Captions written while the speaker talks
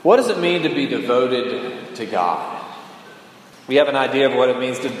What does it mean to be devoted to God? We have an idea of what it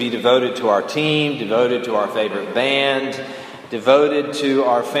means to be devoted to our team, devoted to our favorite band, devoted to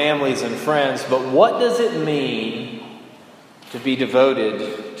our families and friends. But what does it mean to be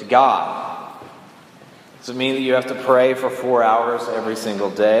devoted to God? Does it mean that you have to pray for 4 hours every single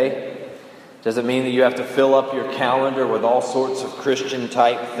day? Does it mean that you have to fill up your calendar with all sorts of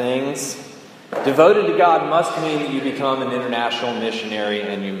Christian-type things? Devoted to God must mean that you become an international missionary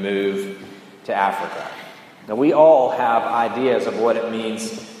and you move to Africa. Now, we all have ideas of what it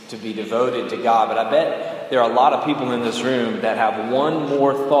means to be devoted to God, but I bet there are a lot of people in this room that have one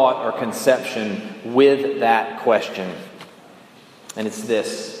more thought or conception with that question. And it's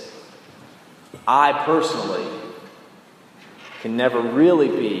this: I personally can never really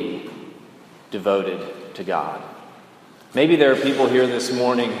be devoted to God. Maybe there are people here this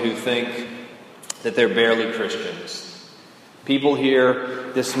morning who think that they're barely Christians. People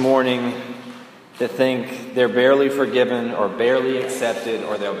here this morning that think they're barely forgiven or barely accepted,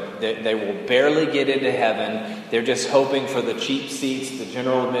 or they will barely get into heaven. They're just hoping for the cheap seats, the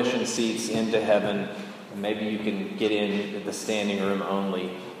general admission seats into heaven. And maybe you can get in the standing room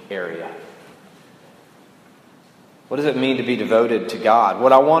only area. What does it mean to be devoted to God?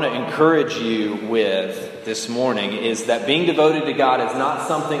 What I want to encourage you with this morning is that being devoted to God is not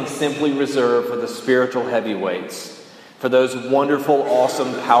something simply reserved for the spiritual heavyweights, for those wonderful,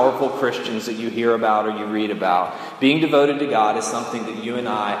 awesome, powerful Christians that you hear about or you read about. Being devoted to God is something that you and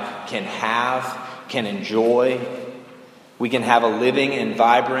I can have, can enjoy. We can have a living and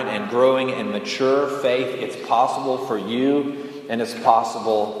vibrant and growing and mature faith. It's possible for you and it's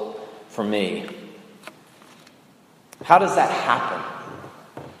possible for me. How does that happen?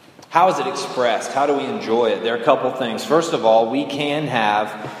 How is it expressed? How do we enjoy it? There are a couple things. First of all, we can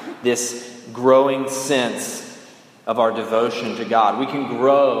have this growing sense of our devotion to God. We can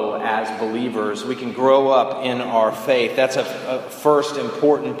grow as believers. We can grow up in our faith. That's a first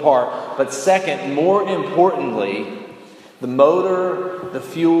important part. But second, more importantly, the motor, the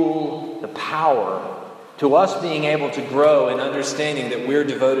fuel, the power to us being able to grow in understanding that we're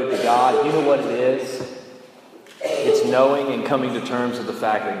devoted to God, you know what it is? It's knowing and coming to terms with the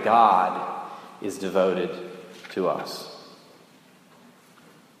fact that God is devoted to us.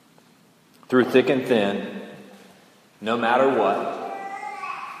 Through thick and thin, no matter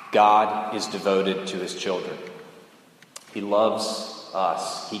what, God is devoted to His children. He loves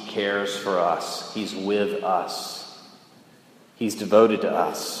us. He cares for us. He's with us. He's devoted to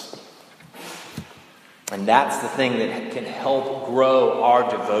us. And that's the thing that can help grow our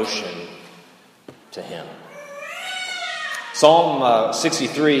devotion to Him. Psalm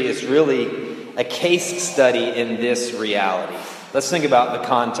 63 is really a case study in this reality. Let's think about the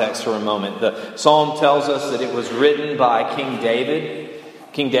context for a moment. The psalm tells us that it was written by King David.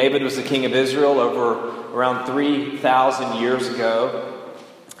 King David was the king of Israel over around 3,000 years ago.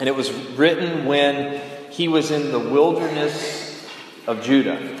 And it was written when he was in the wilderness of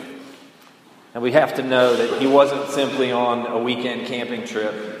Judah. And we have to know that he wasn't simply on a weekend camping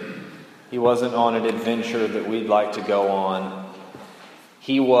trip. He wasn't on an adventure that we'd like to go on.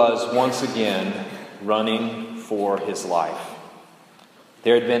 He was once again running for his life.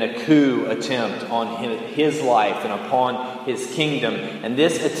 There had been a coup attempt on his life and upon his kingdom. And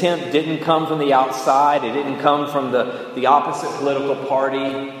this attempt didn't come from the outside. It didn't come from the opposite political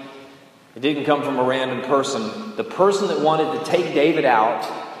party. It didn't come from a random person. The person that wanted to take David out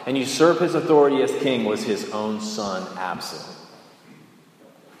and usurp his authority as king was his own son, Absalom.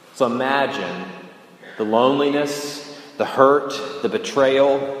 So imagine the loneliness, the hurt, the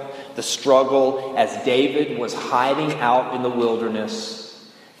betrayal, the struggle as David was hiding out in the wilderness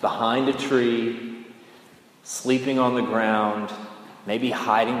behind a tree, sleeping on the ground, maybe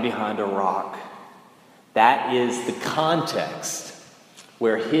hiding behind a rock. That is the context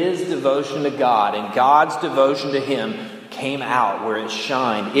where his devotion to God and God's devotion to him came out, where it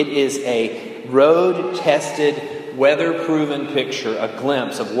shined. It is a road-tested, weather-proven picture, a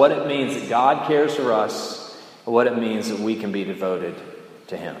glimpse of what it means that God cares for us and what it means that we can be devoted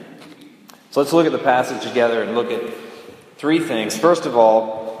to Him. So let's look at the passage together and look at three things. First of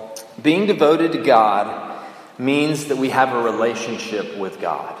all, being devoted to God means that we have a relationship with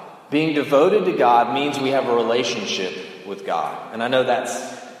God. Being devoted to God means we have a relationship with God. And I know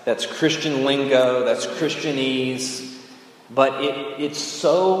that's Christian lingo, that's Christianese, but it's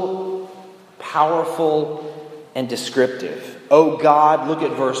so powerful and descriptive. Oh God, look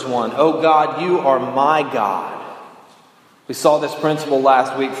at verse 1. Oh God, you are my God. We saw this principle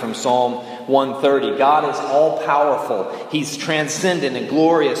last week from Psalm 130. God is all powerful. He's transcendent and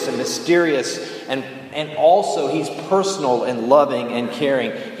glorious and mysterious and and also He's personal and loving and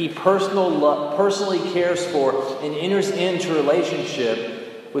caring. He personally cares for and enters into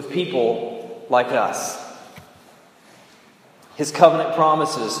relationship with people like us. His covenant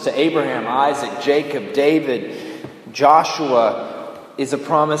promises to Abraham, Isaac, Jacob, David, Joshua is a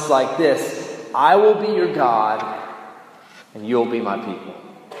promise like this: I will be your God and you'll be my people.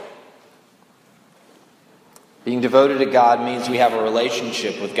 Being devoted to God means we have a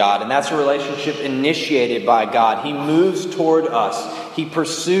relationship with God, and that's a relationship initiated by God. He moves toward us. He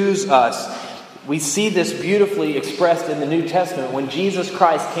pursues us. We see this beautifully expressed in the New Testament when Jesus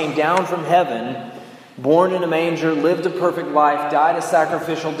Christ came down from heaven, born in a manger, lived a perfect life, died a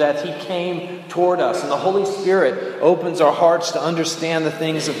sacrificial death. He came toward us, and the Holy Spirit opens our hearts to understand the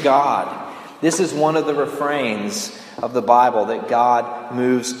things of God. This is one of the refrains of the Bible, that God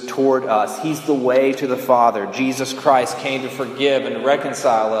moves toward us. He's the way to the Father. Jesus Christ came to forgive and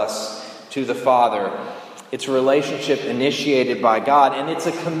reconcile us to the Father. It's a relationship initiated by God, and it's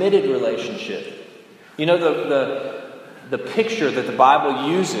a committed relationship. You know, the picture that the Bible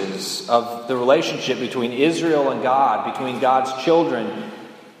uses of the relationship between Israel and God, between God's children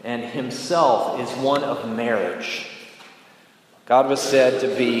and Himself, is one of marriage. God was said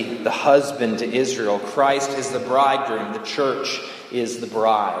to be the husband to Israel. Christ is the bridegroom. The church is the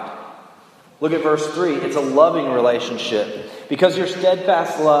bride. Look at verse 3. It's a loving relationship. Because your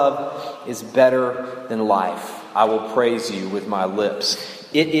steadfast love is better than life, I will praise you with my lips.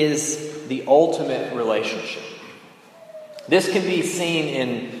 It is the ultimate relationship. This can be seen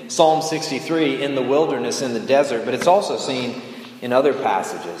in Psalm 63, in the wilderness, in the desert, but it's also seen in other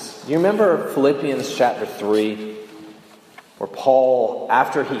passages. You remember Philippians chapter 3? Where Paul,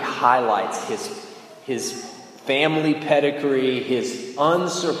 after he highlights his family pedigree, his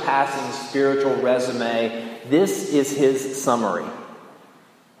unsurpassing spiritual resume, this is his summary.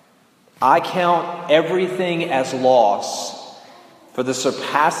 I count everything as loss for the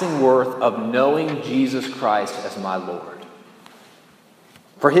surpassing worth of knowing Jesus Christ as my Lord.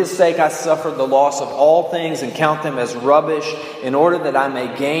 For His sake I suffered the loss of all things and count them as rubbish, in order that I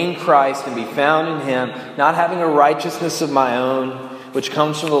may gain Christ and be found in Him, not having a righteousness of my own, which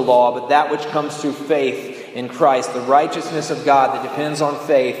comes from the law, but that which comes through faith in Christ, the righteousness of God that depends on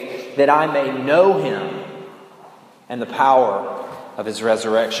faith, that I may know Him and the power of His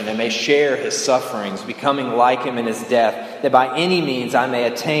resurrection, and may share His sufferings, becoming like Him in His death, that by any means I may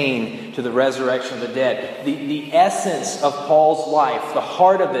attain to the resurrection of the dead. The essence of Paul's life, the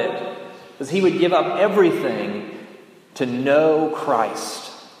heart of it, was he would give up everything to know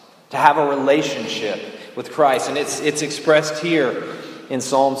Christ, to have a relationship with Christ. And it's expressed here in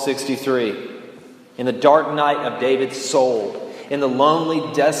Psalm 63. In the dark night of David's soul, in the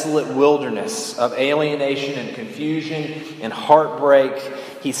lonely, desolate wilderness of alienation and confusion and heartbreak,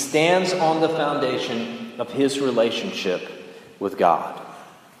 he stands on the foundation of his relationship with God.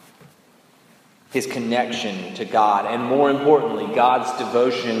 His connection to God, and more importantly, God's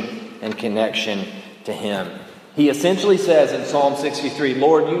devotion and connection to Him. He essentially says in Psalm 63,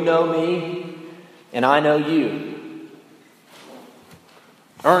 Lord, you know me, and I know you.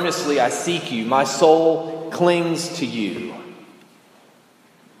 Earnestly I seek you. My soul clings to you.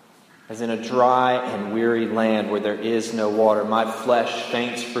 As in a dry and weary land where there is no water, my flesh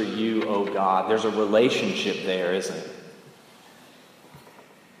faints for you, O God. There's a relationship there, isn't it?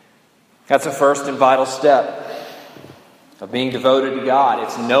 That's the first and vital step of being devoted to God.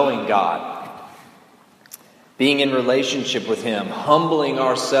 It's knowing God. Being in relationship with Him, humbling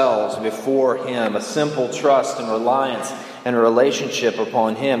ourselves before Him, a simple trust and reliance and a relationship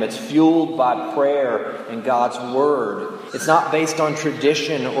upon Him. It's fueled by prayer and God's Word. It's not based on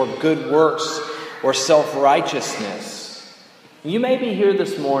tradition or good works or self-righteousness. You may be here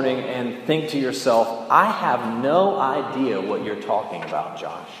this morning and think to yourself, I have no idea what you're talking about,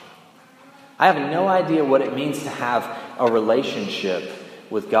 Josh. I have no idea what it means to have a relationship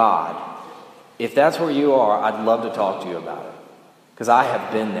with God. If that's where you are, I'd love to talk to you about it, because I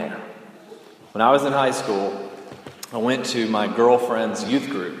have been there. When I was in high school, I went to my girlfriend's youth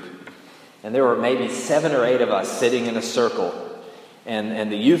group, and there were maybe 7 or 8 of us sitting in a circle,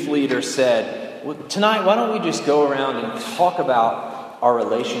 and the youth leader said, well, tonight, why don't we just go around and talk about our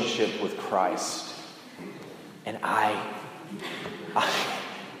relationship with Christ? And I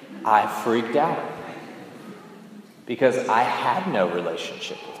freaked out, because I had no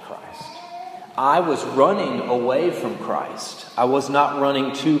relationship with Christ. I was running away from Christ. I was not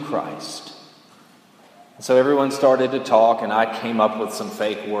running to Christ. So everyone started to talk, and I came up with some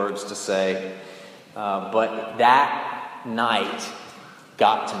fake words to say. But that night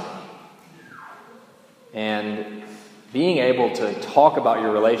got to me. And being able to talk about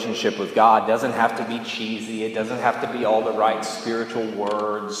your relationship with God doesn't have to be cheesy. It doesn't have to be all the right spiritual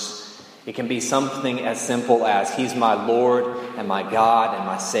words. It can be something as simple as, He's my Lord and my God and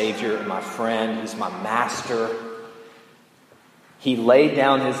my Savior and my friend. He's my master. He laid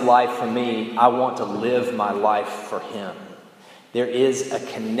down His life for me. I want to live my life for Him. There is a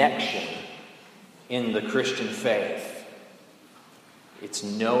connection in the Christian faith. It's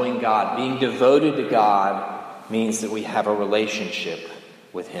knowing God. Being devoted to God means that we have a relationship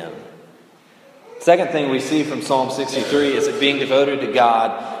with Him. Second thing we see from Psalm 63 is that being devoted to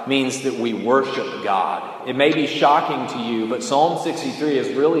God means that we worship God. It may be shocking to you, but Psalm 63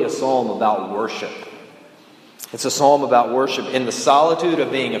 is really a psalm about worship. It's a psalm about worship. In the solitude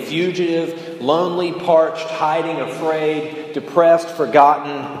of being a fugitive, lonely, parched, hiding, afraid, depressed,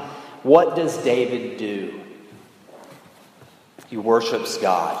 forgotten, what does David do? He worships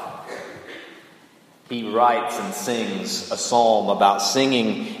God. He writes and sings a psalm about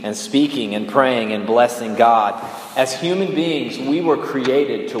singing and speaking and praying and blessing God. As human beings, we were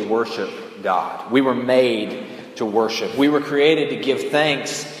created to worship God. We were made to worship. We were created to give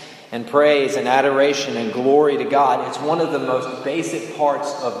thanks and praise and adoration and glory to God. It's one of the most basic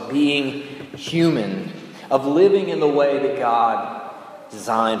parts of being human, of living in the way that God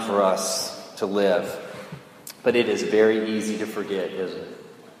designed for us to live. But it is very easy to forget, isn't it?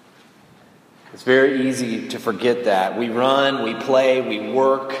 It's very easy to forget that. We run, we play, we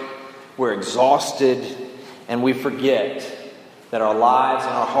work, we're exhausted, and we forget that our lives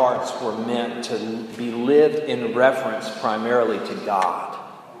and our hearts were meant to be lived in reference primarily to God.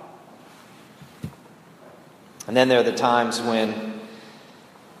 And then there are the times when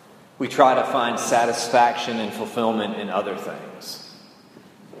we try to find satisfaction and fulfillment in other things.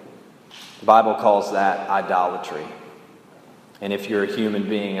 The Bible calls that idolatry. And if you're a human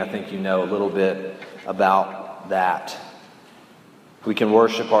being, I think you know a little bit about that. We can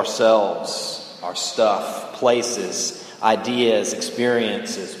worship ourselves, our stuff, places, ideas,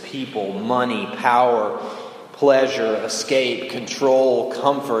 experiences, people, money, power, pleasure, escape, control,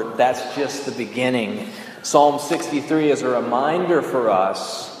 comfort. That's just the beginning. Psalm 63 is a reminder for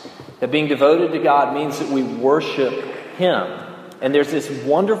us that being devoted to God means that we worship Him. And there's this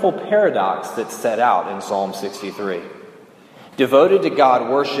wonderful paradox that's set out in Psalm 63. Devoted to God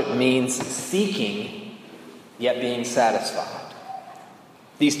worship means seeking, yet being satisfied.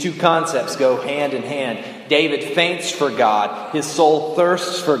 These two concepts go hand in hand. David faints for God. His soul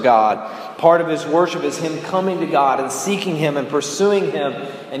thirsts for God. Part of his worship is him coming to God and seeking Him and pursuing Him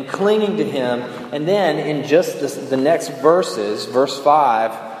and clinging to Him. And then in just the next verses, verse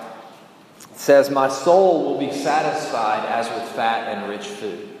 5, it says, "My soul will be satisfied as with fat and rich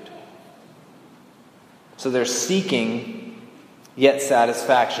food." So there's seeking, yet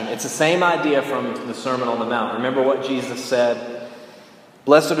satisfaction. It's the same idea from the Sermon on the Mount. Remember what Jesus said?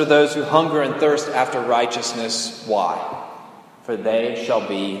 "Blessed are those who hunger and thirst after righteousness." Why? "For they shall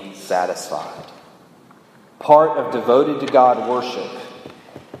be satisfied." Part of devoted to God worship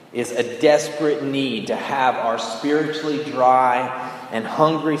is a desperate need to have our spiritually dry and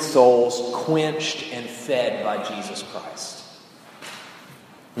hungry souls quenched and fed by Jesus Christ.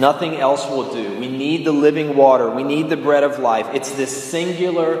 Nothing else will do. We need the living water. We need the bread of life. It's this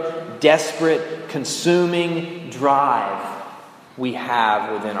singular, desperate, consuming drive we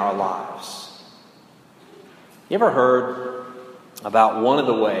have within our lives. You ever heard about one of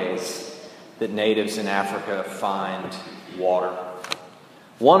the ways that natives in Africa find water?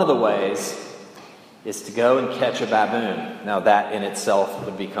 One of the ways is to go and catch a baboon. Now that in itself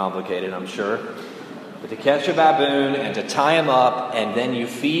would be complicated, I'm sure. But to catch a baboon and to tie him up, and then you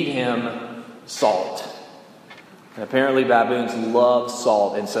feed him salt. And apparently baboons love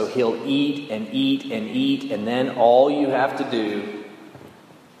salt, and so he'll eat and eat and eat, and then all you have to do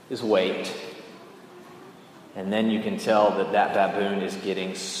is wait. And then you can tell that that baboon is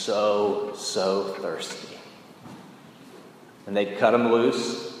getting so thirsty. And they'd cut him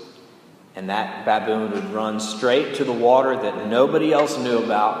loose, and that baboon would run straight to the water that nobody else knew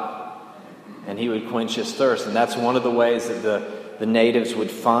about, and he would quench his thirst. And that's one of the ways that the natives would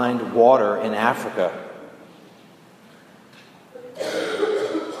find water in Africa.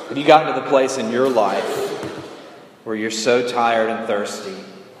 Have you gotten to the place in your life where you're so tired and thirsty,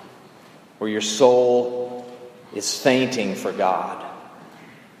 where your soul is fainting for God,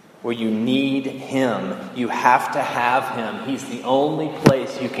 where you need Him? You have to have Him. He's the only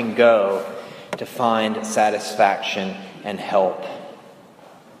place you can go to find satisfaction and help.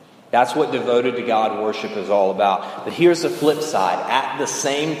 That's what devoted to God worship is all about. But here's the flip side. At the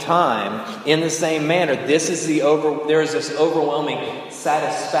same time, in the same manner, there is this overwhelming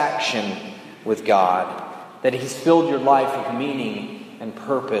satisfaction with God. that He's filled your life with meaning and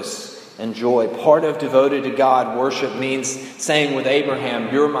purpose and joy. Part of devoted to God worship means saying with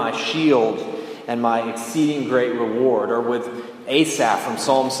Abraham, "You're my shield and my exceeding great reward." Or with Asaph from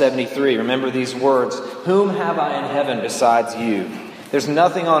Psalm 73, remember these words, "Whom have I in heaven besides you? There's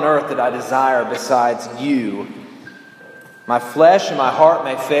nothing on earth that I desire besides you. My flesh and my heart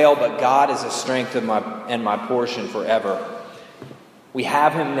may fail, but God is the strength of my portion forever." We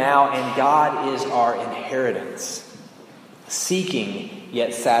have Him now, and God is our inheritance. Seeking,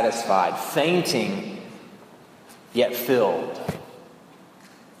 yet satisfied. Fainting, yet filled.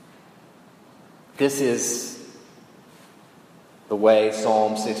 This is the way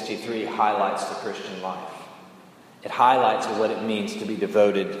Psalm 63 highlights the Christian life. It highlights what it means to be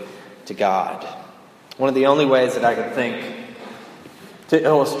devoted to God. One of the only ways that I can think to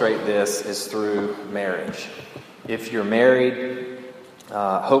illustrate this is through marriage. If you're married,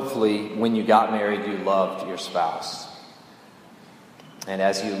 hopefully when you got married, you loved your spouse. And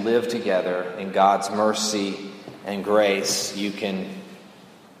as you live together in God's mercy and grace, you can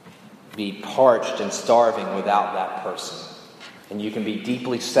be parched and starving without that person. And you can be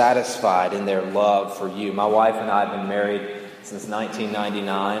deeply satisfied in their love for you. My wife and I have been married since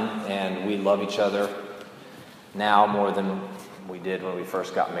 1999, and we love each other now more than we did when we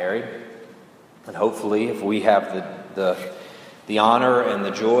first got married. And hopefully, if we have the honor and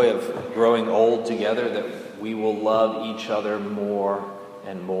the joy of growing old together, that we will love each other more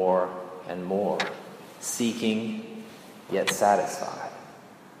and more and more, seeking yet satisfied.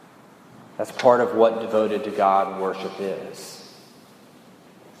 That's part of what devoted to God worship is.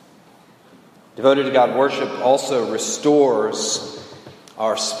 Devoted to God worship also restores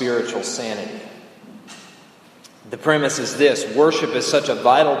our spiritual sanity. The premise is this: worship is such a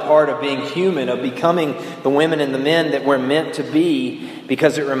vital part of being human, of becoming the women and the men that we're meant to be,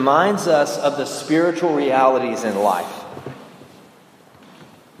 because it reminds us of the spiritual realities in life.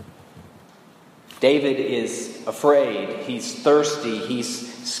 David is afraid, he's thirsty,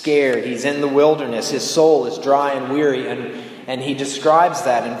 he's scared, he's in the wilderness, his soul is dry and weary, and he describes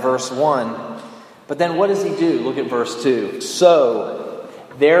that in verse 1. But then what does he do? Look at verse 2. "So,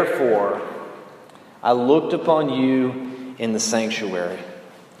 therefore, I looked upon you in the sanctuary."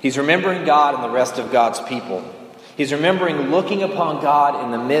 He's remembering God and the rest of God's people. He's remembering looking upon God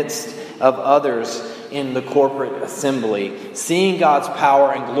in the midst of others in the corporate assembly, seeing God's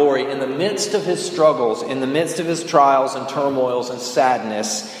power and glory in the midst of his struggles, in the midst of his trials and turmoils and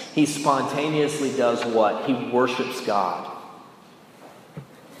sadness. He spontaneously does what? He worships God.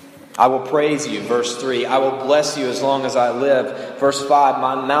 "I will praise you," verse 3. "I will bless you as long as I live." Verse 5,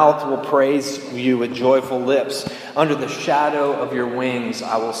 "My mouth will praise you with joyful lips. Under the shadow of your wings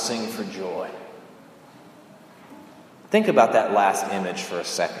I will sing for joy." Think about that last image for a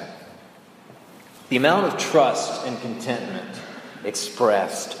second. The amount of trust and contentment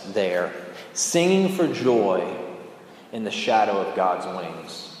expressed there. Singing for joy in the shadow of God's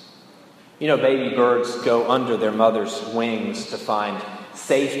wings. You know, baby birds go under their mother's wings to find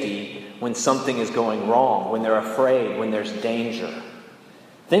safety when something is going wrong, when they're afraid, when there's danger.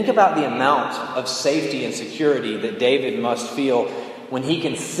 Think about the amount of safety and security that David must feel when he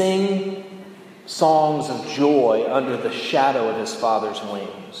can sing songs of joy under the shadow of his father's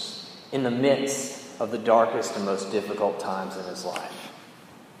wings, in the midst of the darkest and most difficult times in his life.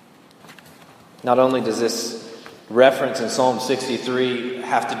 Not only does this reference in Psalm 63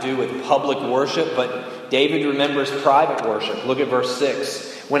 have to do with public worship, but David remembers private worship. Look at verse 6.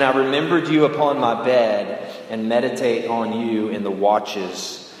 "When I remembered you upon my bed and meditate on you in the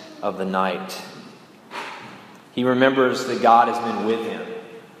watches of the night." He remembers that God has been with him.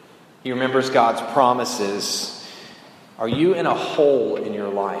 He remembers God's promises. Are you in a hole in your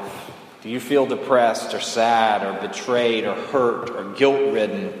life? Do you feel depressed or sad or betrayed or hurt or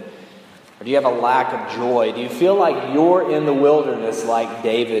guilt-ridden? Or do you have a lack of joy? Do you feel like you're in the wilderness like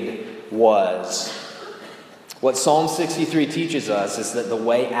David was? What Psalm 63 teaches us is that the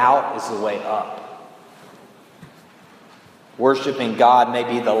way out is the way up. Worshiping God may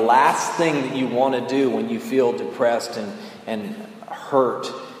be the last thing that you want to do when you feel depressed and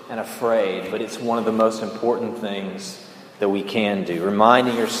hurt and afraid, but it's one of the most important things that we can do.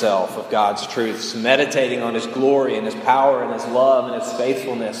 Reminding yourself of God's truths, meditating on His glory and His power and His love and His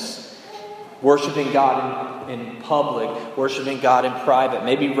faithfulness. Worshiping God in public, worshiping God in private,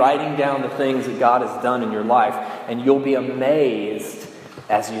 maybe writing down the things that God has done in your life, and you'll be amazed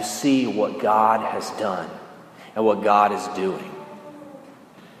as you see what God has done and what God is doing.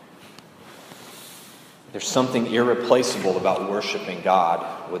 There's something irreplaceable about worshiping God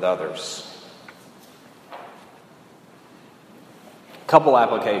with others. A couple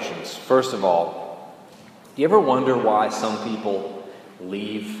applications. First of all, Do you ever wonder why some people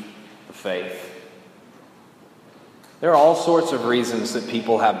leave the faith? There are all sorts of reasons that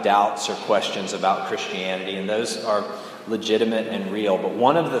people have doubts or questions about Christianity, and those are legitimate and real. But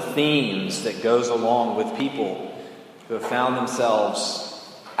one of the themes that goes along with people who have found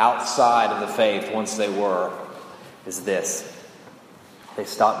themselves outside of the faith once they were is this: they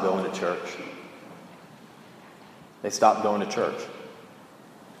stopped going to church. They stopped going to church.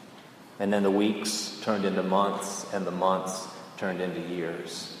 And then the weeks turned into months, and the months turned into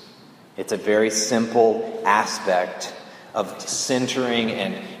years. It's a very simple aspect of centering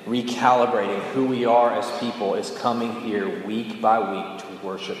and recalibrating who we are as people, is coming here week by week to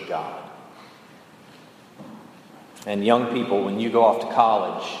worship God. And young people, when you go off to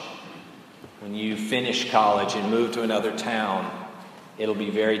college, when you finish college and move to another town, it'll be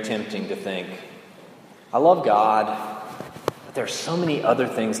very tempting to think, I love God, but there's so many other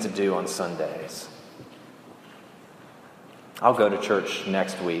things to do on Sundays. I'll go to church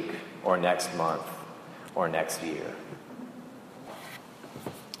next week, or next month, or next year.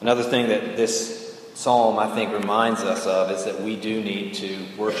 Another thing that this psalm, I think, reminds us of is that we do need to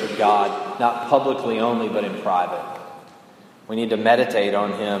worship God, not publicly only, but in private. We need to meditate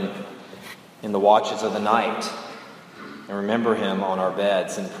on Him in the watches of the night, and remember Him on our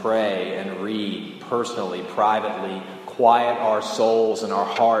beds, and pray and read personally, privately, quiet our souls and our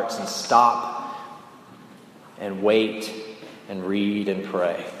hearts, and stop and wait and read and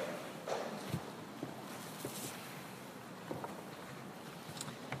pray.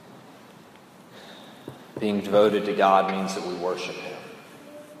 Being devoted to God means that we worship Him.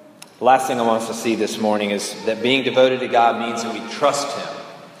 The last thing I want us to see this morning is that being devoted to God means that we trust Him.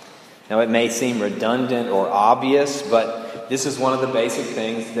 Now, it may seem redundant or obvious, but this is one of the basic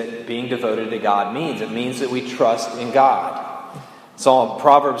things that being devoted to God means. It means that we trust in God.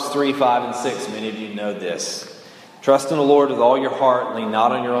 Proverbs 3, 5, and 6, many of you know this. Trust in the Lord with all your heart, lean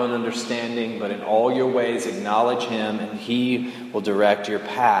not on your own understanding, but in all your ways acknowledge Him, and He will direct your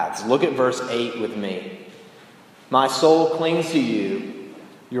paths. Look at verse 8 with me. My soul clings to you,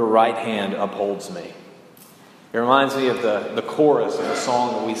 your right hand upholds me. It reminds me of the chorus of the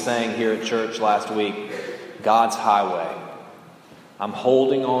song that we sang here at church last week, God's Highway. I'm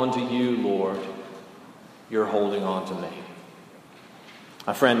holding on to you, Lord. You're holding on to me.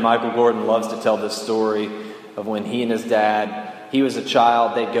 My friend Michael Gordon loves to tell this story of when he and his dad, he was a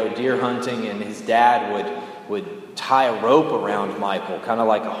child, they'd go deer hunting, and his dad would tie a rope around Michael, kind of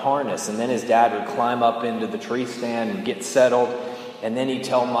like a harness, and then his dad would climb up into the tree stand and get settled, and then he'd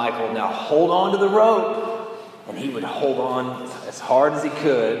tell Michael, now hold on to the rope, and he would hold on as hard as he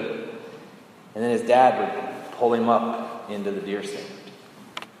could, and then his dad would pull him up into the deer stand.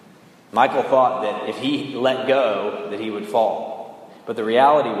 Michael thought that if he let go, that he would fall. But the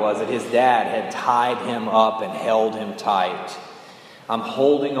reality was that his dad had tied him up and held him tight. I'm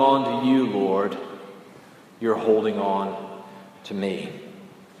holding on to you, Lord. You're holding on to me.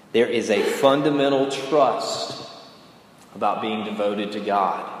 There is a fundamental trust about being devoted to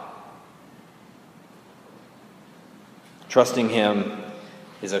God. Trusting Him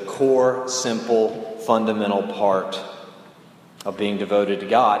is a core, simple, fundamental part of being devoted to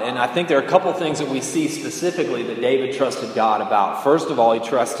God. And I think there are a couple things that we see specifically that David trusted God about. First of all, he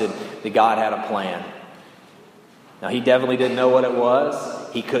trusted that God had a plan. Now, he definitely didn't know what it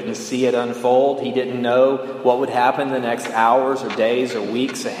was. He couldn't see it unfold. He didn't know what would happen the next hours or days or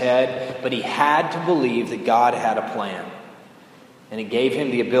weeks ahead. But he had to believe that God had a plan. And it gave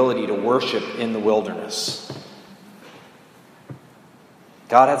him the ability to worship in the wilderness.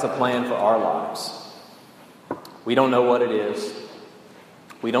 God has a plan for our lives. We don't know what it is.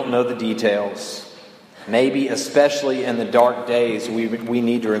 We don't know the details. Maybe, especially in the dark days, we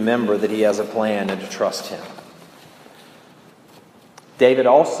need to remember that He has a plan and to trust Him. David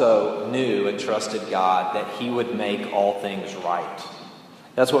also knew and trusted God that He would make all things right.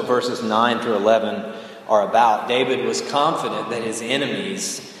 That's what verses 9 through 11 are about. David was confident that his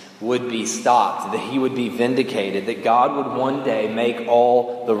enemies would be stopped, that he would be vindicated, that God would one day make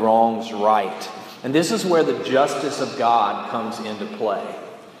all the wrongs right. And this is where the justice of God comes into play.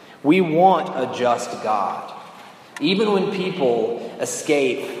 We want a just God. Even when people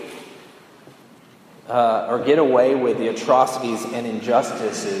escape or get away with the atrocities and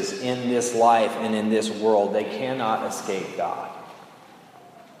injustices in this life and in this world, they cannot escape God.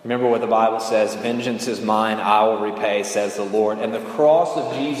 Remember what the Bible says, vengeance is mine, I will repay, says the Lord. And the cross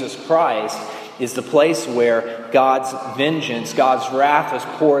of Jesus Christ is the place where God's vengeance, God's wrath is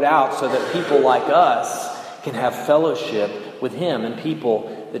poured out so that people like us can have fellowship with Him and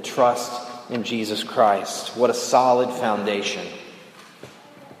people that trust in Jesus Christ. What a solid foundation.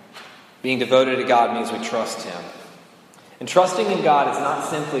 Being devoted to God means we trust Him. And trusting in God is not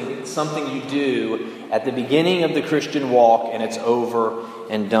simply something you do at the beginning of the Christian walk and it's over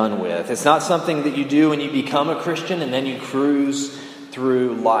and done with. It's not something that you do when you become a Christian and then you cruise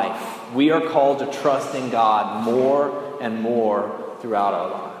through life. We are called to trust in God more and more throughout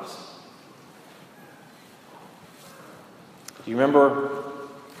our lives. Do you remember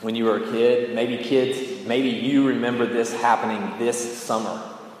when you were a kid? Maybe you remember this happening this summer.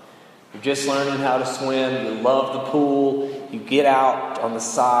 You're just learning how to swim. You love the pool. You get out on the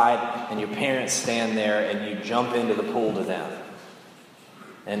side and your parents stand there and you jump into the pool to them.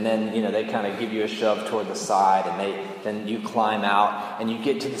 And then, they kind of give you a shove toward the side and then you climb out and you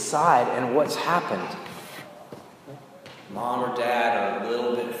get to the side and what's happened? Mom or dad are a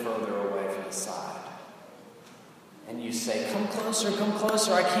little bit further away from the side. And you say, come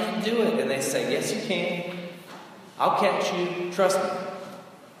closer, I can't do it. And they say, yes, you can. I'll catch you, trust me.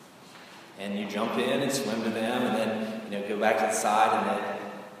 And you jump in and swim to them and then, go back to the side and then,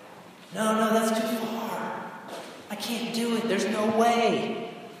 no, that's too far. I can't do it. There's no way.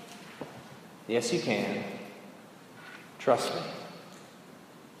 Yes, you can. Trust me.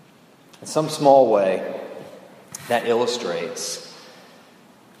 In some small way, that illustrates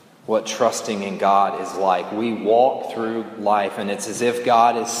what trusting in God is like. We walk through life and it's as if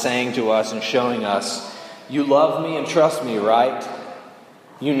God is saying to us and showing us, you love me and trust me, right?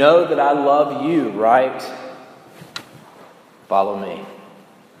 You know that I love you, right? Follow me.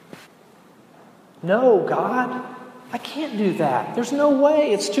 No, God, I can't do that. There's no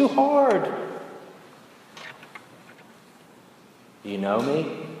way. It's too hard. Do you know me?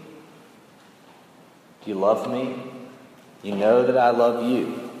 Do you love me? You know that I love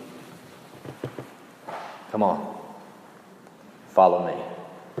you. Come on. Follow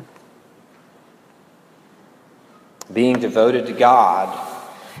me. Being devoted to God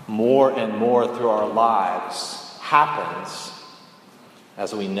more and more through our lives happens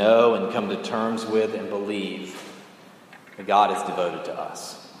as we know and come to terms with and believe that God is devoted to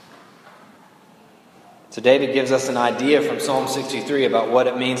us. So David gives us an idea from Psalm 63 about what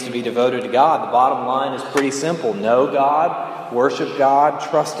it means to be devoted to God. The bottom line is pretty simple. Know God, worship God,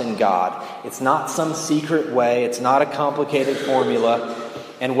 trust in God. It's not some secret way. It's not a complicated formula.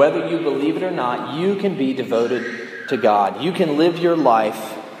 And whether you believe it or not, you can be devoted to God. You can live your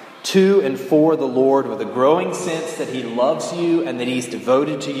life to and for the Lord with a growing sense that He loves you and that He's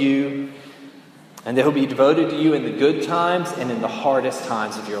devoted to you. And that He'll be devoted to you in the good times and in the hardest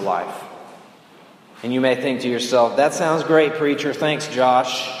times of your life. And you may think to yourself, that sounds great, preacher. Thanks,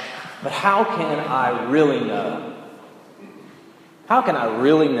 Josh. But how can I really know? How can I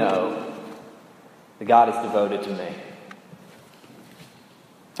really know that God is devoted to me?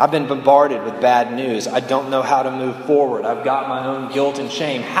 I've been bombarded with bad news. I don't know how to move forward. I've got my own guilt and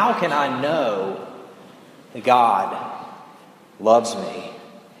shame. How can I know that God loves me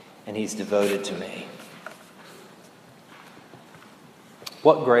and He's devoted to me?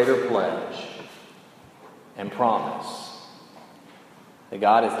 What greater pledge and promise that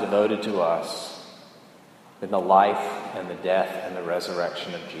God is devoted to us than the life and the death and the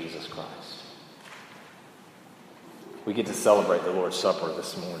resurrection of Jesus Christ. We get to celebrate the Lord's Supper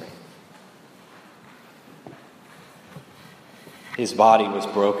this morning. His body was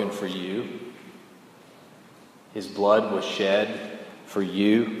broken for you. His blood was shed for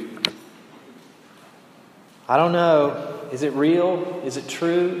you. I don't know. Is it real? Is it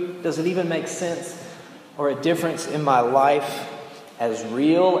true? Does it even make sense or a difference in my life? As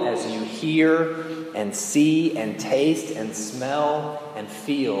real as you hear and see and taste and smell and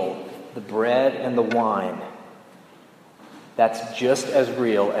feel the bread and the wine, that's just as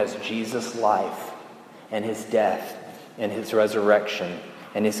real as Jesus' life and His death and His resurrection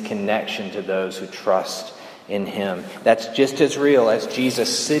and His connection to those who trust in Him. That's just as real as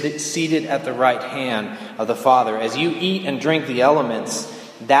Jesus seated at the right hand of the Father. As you eat and drink the elements,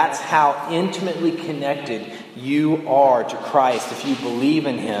 that's how intimately connected you are to Christ if you believe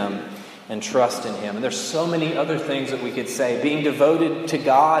in Him and trust in Him. And there's so many other things that we could say. Being devoted to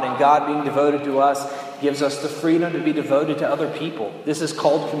God and God being devoted to us gives us the freedom to be devoted to other people. This is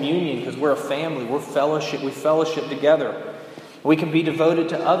called communion because we're a family. We fellowship together. We can be devoted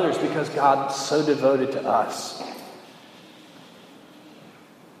to others because God's so devoted to us.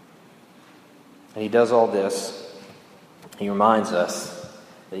 And He does all this. He reminds us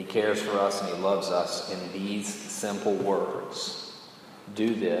that He cares for us and He loves us in these simple words.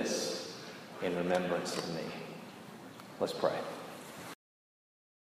 Do this in remembrance of me. Let's pray.